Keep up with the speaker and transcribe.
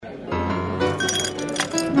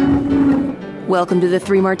Welcome to the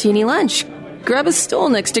Three Martini Lunch. Grab a stool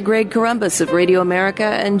next to Greg Columbus of Radio America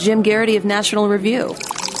and Jim Garrity of National Review.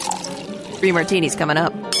 Three Martinis coming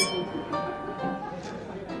up.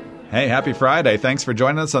 Hey, happy Friday. Thanks for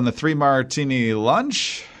joining us on the Three Martini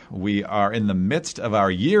Lunch. We are in the midst of our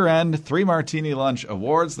year-end Three Martini Lunch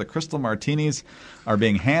Awards. The Crystal Martinis are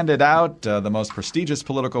being handed out, the most prestigious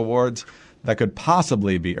political awards that could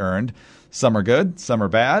possibly be earned. Some are good, some are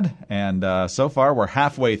bad, and so far we're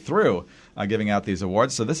halfway through giving out these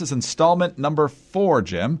awards. So this is installment number 4,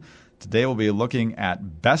 Jim. Today we'll be looking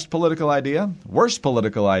at best political idea, worst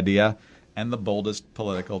political idea, and the boldest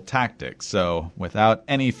political tactic. So without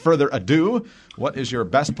any further ado, what is your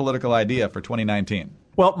best political idea for 2019?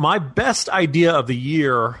 Well, my best idea of the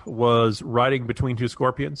year was riding between two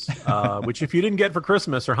scorpions, which if you didn't get for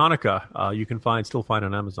Christmas or Hanukkah, you can still find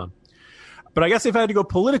on Amazon. But I guess if I had to go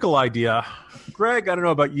political idea, Greg, I don't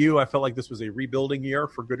know about you. I felt like this was a rebuilding year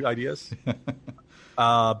for good ideas.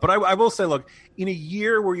 But I will say, look, in a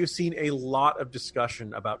year where you've seen a lot of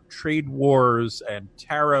discussion about trade wars and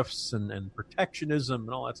tariffs and protectionism and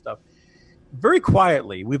all that stuff, very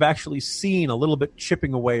quietly, we've actually seen a little bit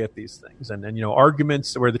chipping away at these things and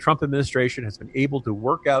arguments where the Trump administration has been able to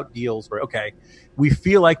work out deals where, okay, we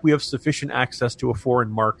feel like we have sufficient access to a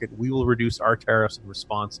foreign market. We will reduce our tariffs in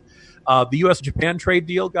response. The U.S.-Japan trade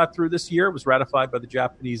deal got through this year. It was ratified by the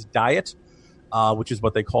Japanese Diet, which is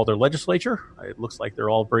what they call their legislature. It looks like they're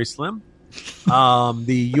all very slim.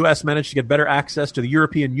 The U.S. managed to get better access to the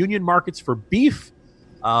European Union markets for beef.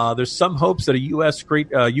 There's some hopes that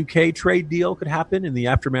a UK trade deal could happen in the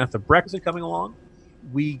aftermath of Brexit coming along.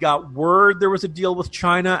 We got word there was a deal with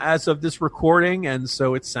China as of this recording, and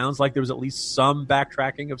so it sounds like there was at least some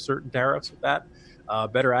backtracking of certain tariffs with that.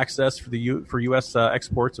 Better access for U.S.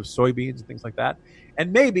 exports of soybeans and things like that.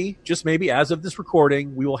 And maybe, just maybe, as of this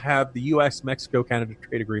recording, we will have the U.S.-Mexico-Canada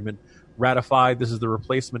trade agreement ratified. This is the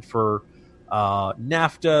replacement for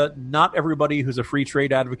NAFTA. Not everybody who's a free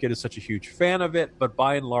trade advocate is such a huge fan of it, but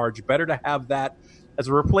by and large, better to have that as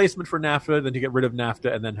a replacement for NAFTA than to get rid of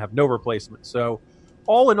NAFTA and then have no replacement. So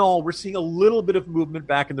all in all, we're seeing a little bit of movement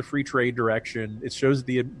back in the free trade direction. It shows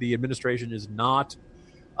the administration is not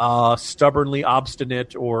stubbornly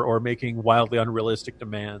obstinate or making wildly unrealistic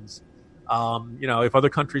demands. If other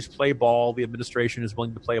countries play ball, the administration is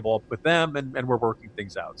willing to play ball with them, and we're working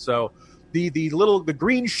things out. So the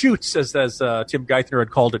green shoots, as Tim Geithner had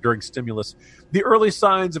called it during stimulus, the early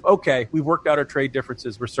signs of, okay, we've worked out our trade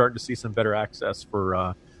differences. We're starting to see some better access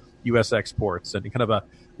for U.S. exports and kind of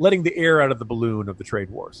letting the air out of the balloon of the trade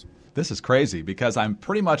wars. This is crazy because I'm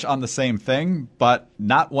pretty much on the same thing, but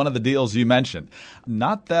not one of the deals you mentioned.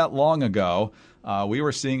 Not that long ago, we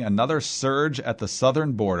were seeing another surge at the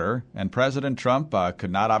southern border, and President Trump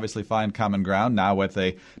could not obviously find common ground now with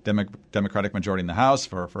a Democratic majority in the House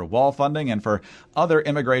for wall funding and for other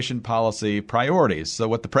immigration policy priorities. So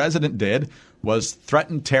what the president did was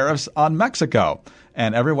threaten tariffs on Mexico.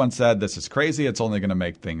 And everyone said, this is crazy. It's only going to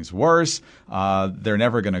make things worse. They're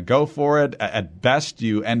never going to go for it. At best,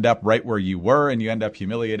 you end up right where you were, and you end up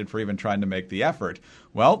humiliated for even trying to make the effort.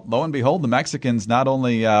 Well, lo and behold, the Mexicans not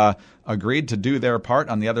only agreed to do their part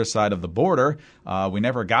on the other side of the border, we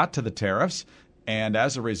never got to the tariffs. And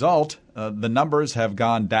as a result, the numbers have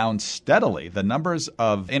gone down steadily. The numbers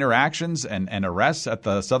of interactions and arrests at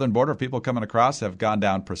the southern border of people coming across have gone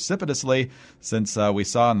down precipitously since we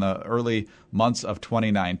saw in the early months of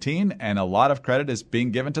 2019. And a lot of credit is being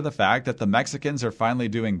given to the fact that the Mexicans are finally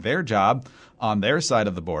doing their job on their side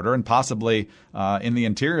of the border and possibly in the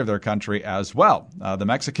interior of their country as well. The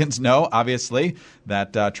Mexicans know, obviously,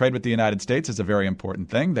 that trade with the United States is a very important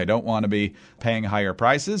thing. They don't want to be paying higher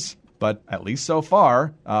prices. But at least so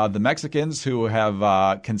far, the Mexicans who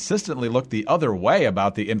have consistently looked the other way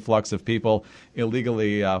about the influx of people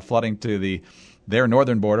illegally flooding to their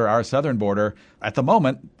northern border, our southern border, at the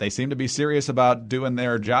moment, they seem to be serious about doing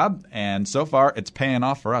their job. And so far, it's paying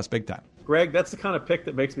off for us big time. Greg, that's the kind of pick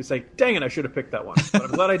that makes me say, dang it, I should have picked that one. But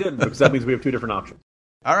I'm glad I didn't, because that means we have two different options.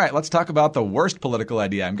 All right, let's talk about the worst political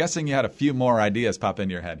idea. I'm guessing you had a few more ideas pop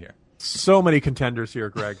into your head here. So many contenders here,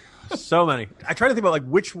 Greg. So many. I try to think about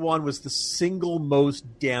which one was the single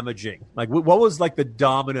most damaging. What was the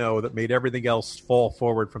domino that made everything else fall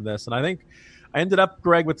forward from this? And I think I ended up,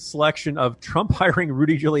 Greg, with the selection of Trump hiring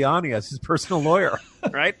Rudy Giuliani as his personal lawyer.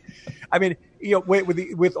 Right? I mean,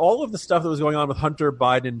 with all of the stuff that was going on with Hunter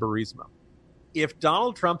Biden and Burisma, if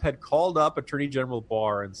Donald Trump had called up Attorney General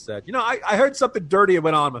Barr and said, I heard something dirty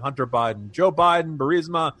went on with Hunter Biden, Joe Biden,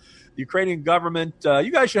 Burisma, the Ukrainian government, you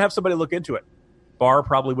guys should have somebody look into it. Barr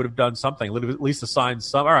probably would have done something, at least assigned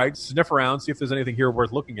some. All right, sniff around, see if there's anything here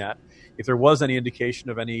worth looking at. If there was any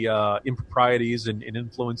indication of any improprieties in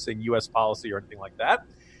influencing U.S. policy or anything like that.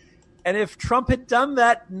 And if Trump had done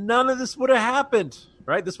that, none of this would have happened.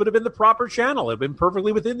 Right? This would have been the proper channel. It would have been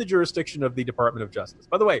perfectly within the jurisdiction of the Department of Justice.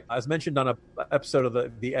 By the way, as mentioned on an episode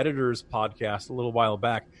of the Editor's podcast a little while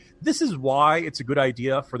back, this is why it's a good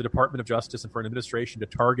idea for the Department of Justice and for an administration to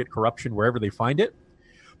target corruption wherever they find it.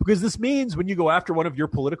 Because this means when you go after one of your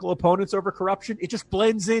political opponents over corruption, it just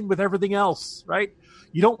blends in with everything else, right?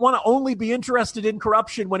 You don't want to only be interested in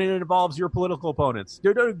corruption when it involves your political opponents.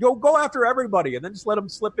 Go after everybody and then just let them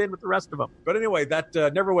slip in with the rest of them. But anyway, that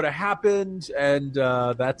never would have happened, and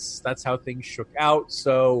that's how things shook out.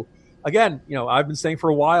 So again, I've been saying for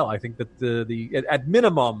a while, I think that the at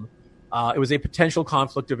minimum, it was a potential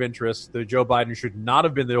conflict of interest. Joe Biden should not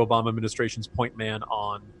have been the Obama administration's point man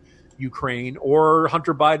on Ukraine, or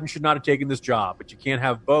Hunter Biden should not have taken this job. But you can't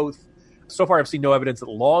have both. So far, I've seen no evidence that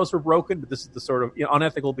laws were broken, but this is the sort of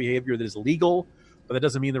unethical behavior that is legal. But that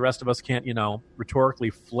doesn't mean the rest of us can't, rhetorically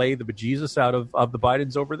flay the bejesus out of the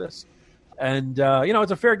Bidens over this. And,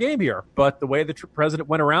 it's a fair game here. But the way the president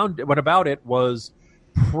went about it was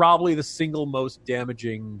probably the single most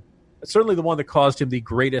damaging, certainly the one that caused him the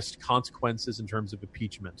greatest consequences in terms of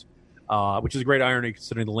impeachment, which is a great irony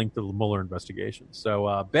considering the length of the Mueller investigation.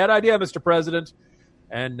 So bad idea, Mr. President.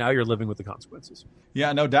 And now you're living with the consequences.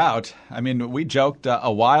 Yeah, no doubt. I mean, we joked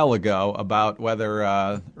a while ago about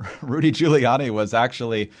whether Rudy Giuliani was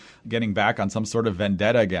actually getting back on some sort of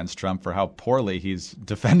vendetta against Trump for how poorly he's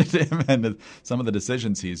defended him and some of the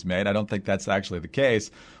decisions he's made. I don't think that's actually the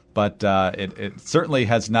case. But it certainly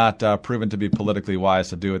has not proven to be politically wise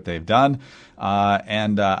to do what they've done.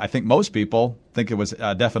 And I think most people think it was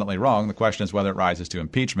definitely wrong. The question is whether it rises to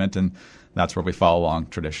impeachment. And that's where we fall along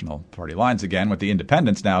traditional party lines again, with the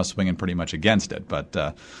independents now swinging pretty much against it. But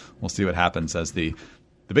we'll see what happens as the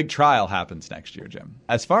big trial happens next year, Jim.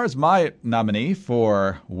 As far as my nominee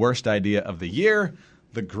for worst idea of the year,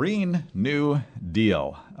 the Green New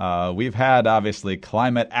Deal. We've had, obviously,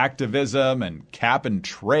 climate activism and cap and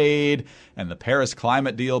trade and the Paris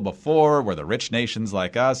climate deal before, where the rich nations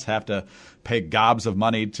like us have to pay gobs of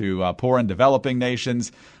money to poor and developing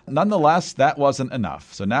nations. Nonetheless, that wasn't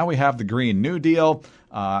enough. So now we have the Green New Deal.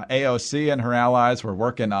 AOC and her allies were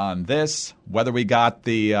working on this, whether we got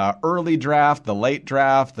the early draft, the late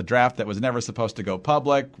draft, the draft that was never supposed to go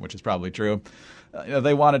public, which is probably true.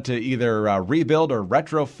 They wanted to either rebuild or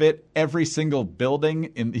retrofit every single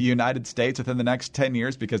building in the United States within the next 10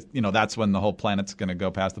 years because, that's when the whole planet's going to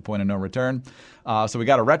go past the point of no return. So we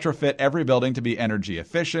got to retrofit every building to be energy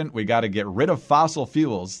efficient. We got to get rid of fossil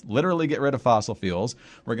fuels, literally get rid of fossil fuels.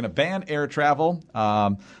 We're going to ban air travel.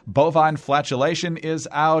 Bovine flatulation is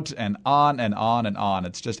out, and on and on and on.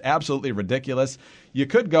 It's just absolutely ridiculous. You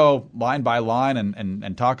could go line by line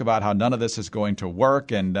and talk about how none of this is going to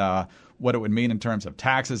work and what it would mean in terms of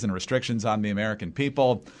taxes and restrictions on the American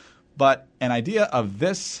people. But an idea of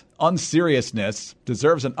this unseriousness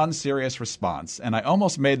deserves an unserious response. And I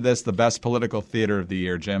almost made this the best political theater of the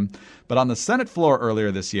year, Jim. But on the Senate floor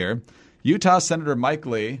earlier this year, Utah Senator Mike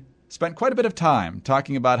Lee spent quite a bit of time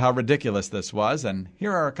talking about how ridiculous this was. And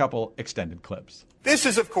here are a couple extended clips. This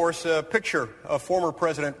is, of course, a picture of former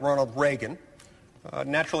President Ronald Reagan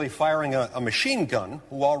naturally firing a machine gun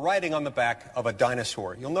while riding on the back of a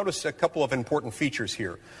dinosaur. You'll notice a couple of important features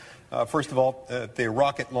here. First of all, the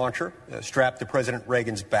rocket launcher strapped to President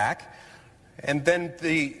Reagan's back, and then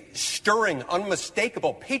the stirring,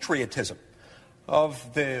 unmistakable patriotism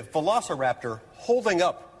of the velociraptor holding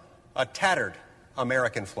up a tattered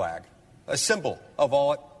American flag, a symbol of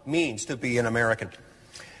all it means to be an American.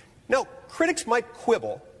 Now, critics might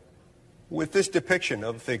quibble with this depiction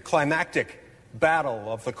of the climactic battle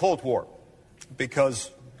of the Cold War, because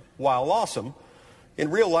while awesome, in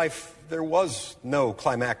real life there was no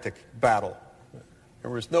climactic battle.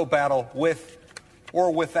 There was no battle with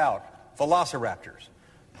or without velociraptors.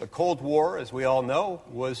 The Cold War, as we all know,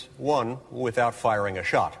 was won without firing a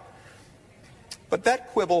shot. But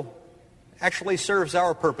that quibble actually serves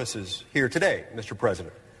our purposes here today, Mr.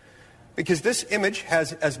 President, because this image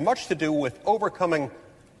has as much to do with overcoming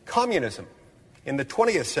communism in the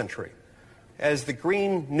 20th century as the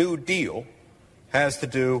Green New Deal has to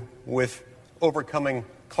do with overcoming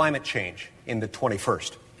climate change in the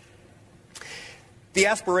 21st. The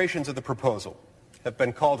aspirations of the proposal have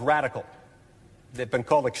been called radical. They've been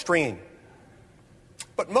called extreme.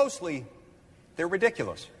 But mostly, they're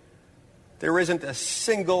ridiculous. There isn't a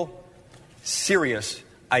single serious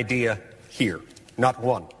idea here. Not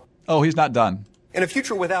one. Oh, he's not done. In a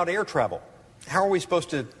future without air travel, how are we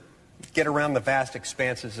supposed to get around the vast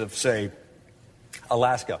expanses of, say,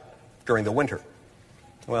 Alaska during the winter?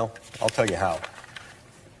 Well, I'll tell you how.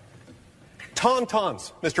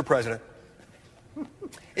 Tauntauns, Mr. President.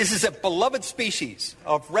 This is a beloved species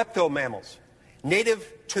of reptomammals, native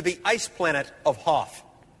to the ice planet of Hoth.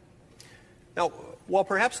 Now, while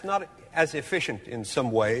perhaps not as efficient in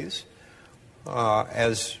some ways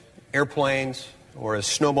as airplanes or as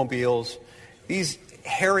snowmobiles, these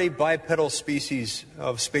hairy bipedal species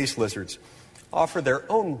of space lizards offer their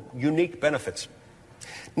own unique benefits.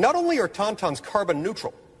 Not only are tauntauns carbon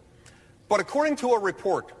neutral, but according to a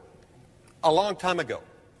report a long time ago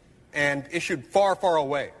and issued far, far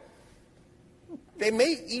away, they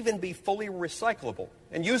may even be fully recyclable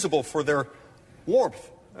and usable for their warmth,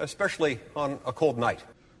 especially on a cold night.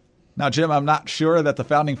 Now, Jim, I'm not sure that the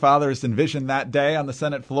Founding Fathers envisioned that day on the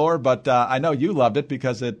Senate floor, but I know you loved it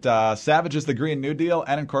because it savages the Green New Deal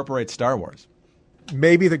and incorporates Star Wars.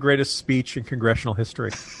 Maybe the greatest speech in congressional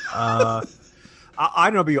history. I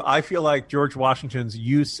don't know about you. I feel like George Washington's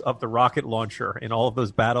use of the rocket launcher in all of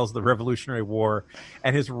those battles of the Revolutionary War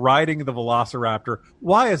and his riding the Velociraptor.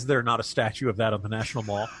 Why is there not a statue of that on the National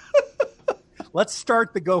Mall? Let's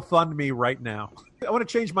start the GoFundMe right now. I want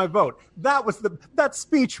to change my vote. That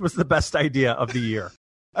speech was the best idea of the year.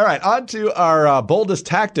 All right, on to our boldest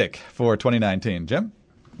tactic for 2019. Jim?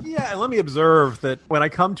 Yeah, and let me observe that when I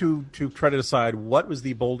come to try to decide what was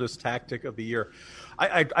the boldest tactic of the year,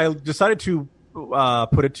 I decided to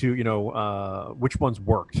put it to, which ones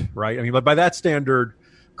worked, right? I mean, by that standard,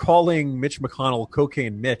 calling Mitch McConnell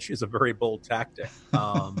Cocaine Mitch is a very bold tactic.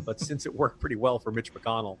 But since it worked pretty well for Mitch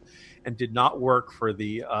McConnell and did not work for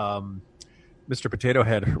the Mr. Potato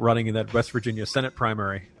Head running in that West Virginia Senate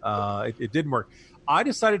primary, it didn't work. I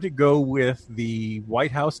decided to go with the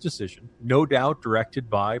White House decision, no doubt directed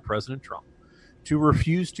by President Trump, to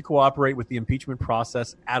refuse to cooperate with the impeachment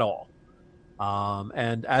process at all.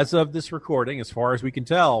 And as of this recording, as far as we can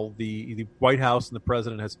tell, the White House and the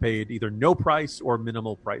president has paid either no price or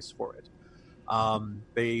minimal price for it.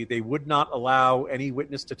 They would not allow any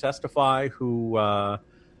witness to testify who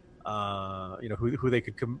they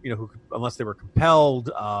could unless they were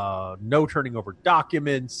compelled. No turning over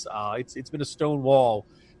documents. It's been a stone wall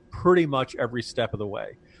pretty much every step of the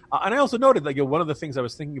way. And I also noted that one of the things I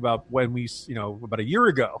was thinking about when we about a year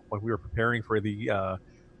ago when we were preparing for the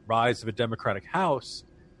rise of a Democratic House,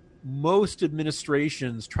 most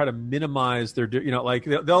administrations try to minimize their,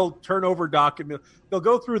 they'll turn over documents, they'll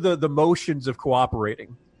go through the motions of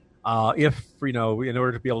cooperating. If, in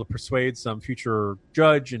order to be able to persuade some future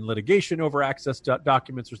judge in litigation over access to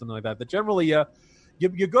documents or something like that generally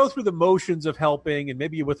you go through the motions of helping and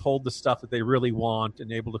maybe you withhold the stuff that they really want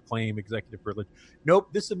and able to claim executive privilege. Nope,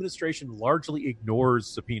 this administration largely ignores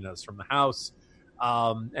subpoenas from the House.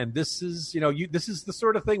 And this is, this is the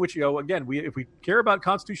sort of thing which, again, if we care about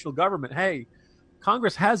constitutional government, hey,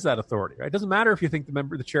 Congress has that authority, right? It doesn't matter if you think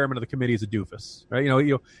the chairman of the committee is a doofus, right?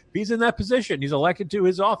 If he's in that position, he's elected to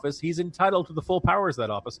his office, he's entitled to the full powers of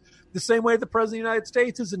that office. The same way the president of the United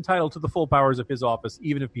States is entitled to the full powers of his office,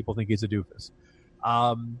 even if people think he's a doofus.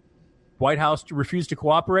 White House refused to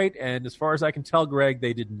cooperate, and as far as I can tell, Greg,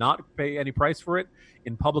 they did not pay any price for it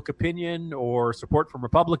in public opinion or support from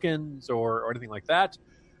Republicans or anything like that.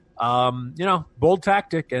 Bold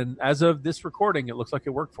tactic, and as of this recording, it looks like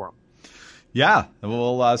it worked for them. Yeah,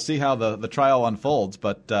 we'll see how the trial unfolds,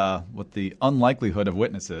 but with the unlikelihood of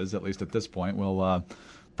witnesses, at least at this point, we'll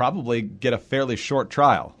probably get a fairly short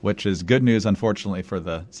trial, which is good news, unfortunately, for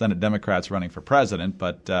the Senate Democrats running for president,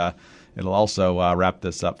 but it'll also wrap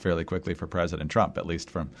this up fairly quickly for President Trump, at least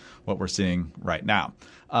from what we're seeing right now.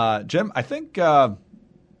 Jim, I think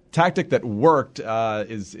tactic that worked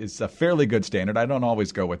is a fairly good standard. I don't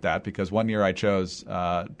always go with that because one year I chose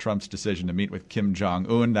Trump's decision to meet with Kim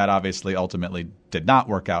Jong-un. That obviously ultimately did not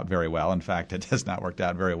work out very well. In fact, it has not worked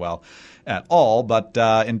out very well at all. But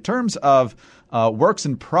in terms of works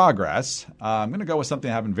in progress, I'm going to go with something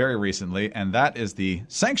that happened very recently, and that is the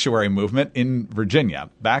sanctuary movement in Virginia.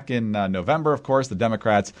 Back in November, of course, the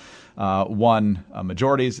Democrats won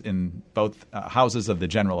majorities in both houses of the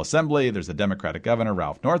General Assembly. There's a Democratic governor,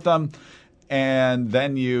 Ralph Northam. And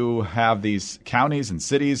then you have these counties and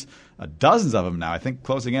cities, dozens of them now, I think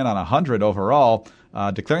closing in on 100 overall,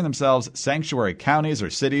 declaring themselves sanctuary counties or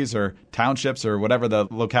cities or townships or whatever the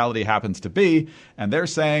locality happens to be. And they're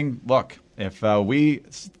saying, look, if we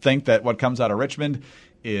think that what comes out of Richmond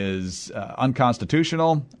is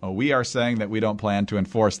unconstitutional, we are saying that we don't plan to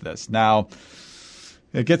enforce this. Now,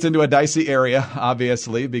 it gets into a dicey area,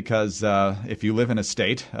 obviously, because if you live in a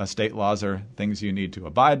state laws are things you need to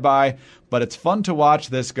abide by. But it's fun to watch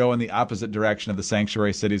this go in the opposite direction of the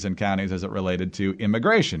sanctuary cities and counties as it related to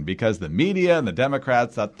immigration, because the media and the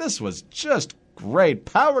Democrats thought this was just great.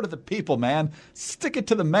 Power to the people, man. Stick it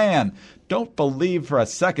to the man. Don't believe for a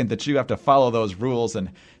second that you have to follow those rules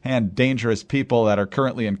and hand dangerous people that are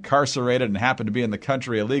currently incarcerated and happen to be in the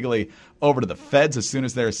country illegally over to the feds as soon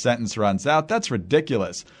as their sentence runs out. That's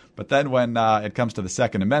ridiculous. But then when it comes to the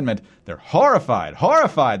Second Amendment, they're horrified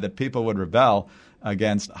that people would rebel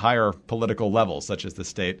against higher political levels, such as the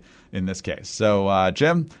state in this case. So,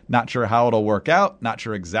 Jim, not sure how it'll work out. Not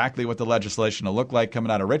sure exactly what the legislation will look like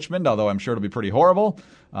coming out of Richmond, although I'm sure it'll be pretty horrible.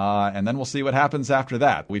 And then we'll see what happens after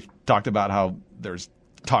that. We've talked about how there's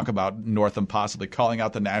talk about Northam possibly calling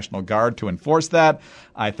out the National Guard to enforce that.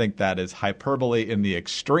 I think that is hyperbole in the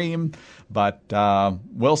extreme, but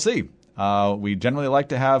we'll see. We generally like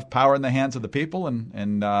to have power in the hands of the people,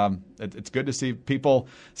 and it's good to see people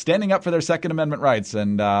standing up for their Second Amendment rights.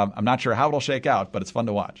 And I'm not sure how it'll shake out, but it's fun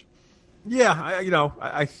to watch. Yeah,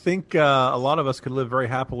 I think a lot of us could live very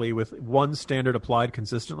happily with one standard applied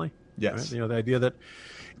consistently. Yes, right? The idea that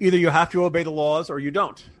either you have to obey the laws or you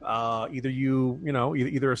don't.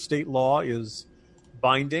 Either a state law is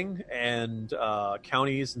binding and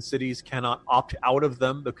counties and cities cannot opt out of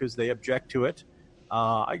them because they object to it.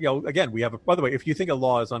 Again, we have by the way, if you think a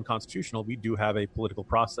law is unconstitutional, we do have a political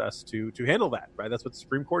process to handle that, right? That's what the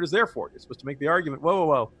Supreme Court is there for. You're supposed to make the argument,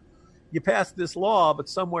 whoa. You passed this law, but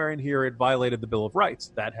somewhere in here it violated the Bill of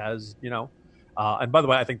Rights. That has, and by the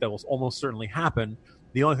way, I think that will almost certainly happen.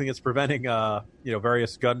 The only thing that's preventing,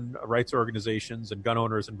 various gun rights organizations and gun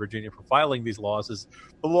owners in Virginia from filing these laws is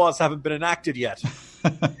the laws haven't been enacted yet.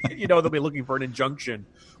 They'll be looking for an injunction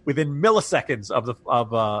within milliseconds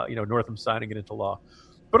of Northam signing it into law.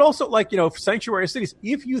 But also, sanctuary cities,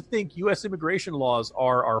 if you think U.S. immigration laws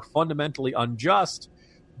are fundamentally unjust,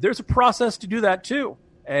 there's a process to do that too.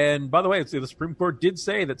 And by the way, the Supreme Court did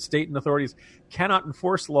say that state and authorities cannot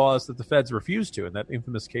enforce laws that the feds refuse to, in that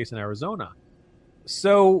infamous case in Arizona.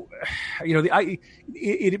 So,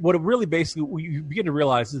 what it really basically you begin to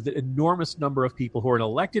realize is that enormous number of people who are in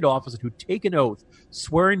elected office and who take an oath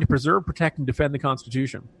swearing to preserve, protect, and defend the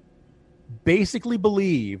Constitution basically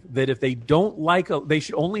believe that if they don't they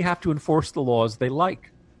should only have to enforce the laws they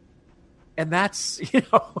like. And that's,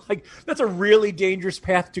 that's a really dangerous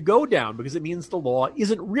path to go down because it means the law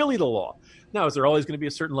isn't really the law. Now, is there always going to be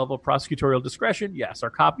a certain level of prosecutorial discretion? Yes. Our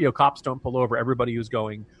cops don't pull over everybody who's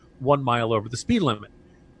going 1 mile over the speed limit.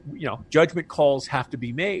 Judgment calls have to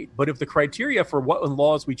be made. But if the criteria for what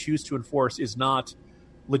laws we choose to enforce is not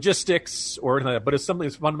logistics or anything like that, but it's something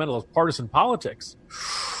as fundamental as partisan politics,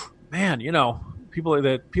 man, people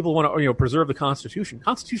want to preserve the Constitution.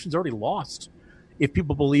 Constitution's already lost. If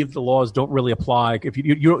people believe the laws don't really apply,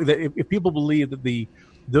 if people believe that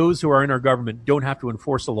those who are in our government don't have to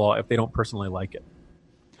enforce the law if they don't personally like it.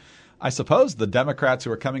 I suppose the Democrats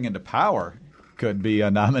who are coming into power could be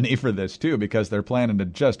a nominee for this too, because they're planning to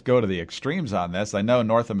just go to the extremes on this. I know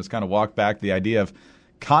Northam has kind of walked back the idea of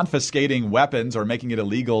confiscating weapons or making it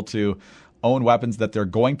illegal to own weapons that they're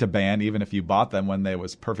going to ban, even if you bought them when they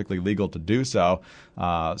was perfectly legal to do so.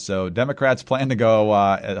 So Democrats plan to go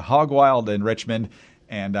hog wild in Richmond.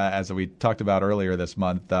 And as we talked about earlier this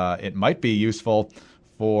month, it might be useful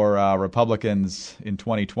for Republicans in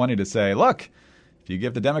 2020 to say, look, if you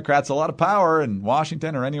give the Democrats a lot of power in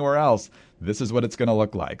Washington or anywhere else, this is what it's going to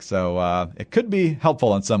look like. So it could be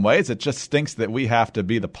helpful in some ways. It just stinks that we have to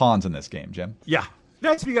be the pawns in this game, Jim. Yeah.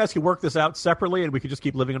 Nice if you guys could work this out separately and we could just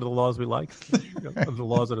keep living under the laws we like, under the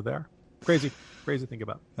laws that are there. Crazy to think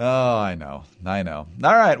about. Oh, I know.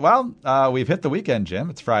 All right. Well, we've hit the weekend, Jim.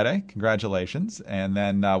 It's Friday. Congratulations. And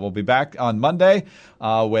then we'll be back on Monday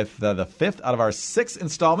with the fifth out of our 6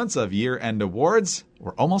 installments of year-end awards.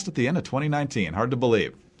 We're almost at the end of 2019. Hard to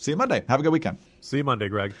believe. See you Monday. Have a good weekend. See you Monday,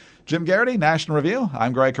 Greg. Jim Garrity, National Review.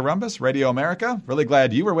 I'm Greg Columbus, Radio America. Really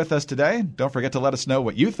glad you were with us today. Don't forget to let us know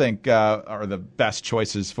what you think are the best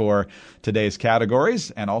choices for today's categories.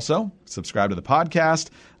 And also, subscribe to the podcast,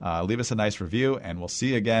 leave us a nice review, and we'll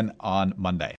see you again on Monday.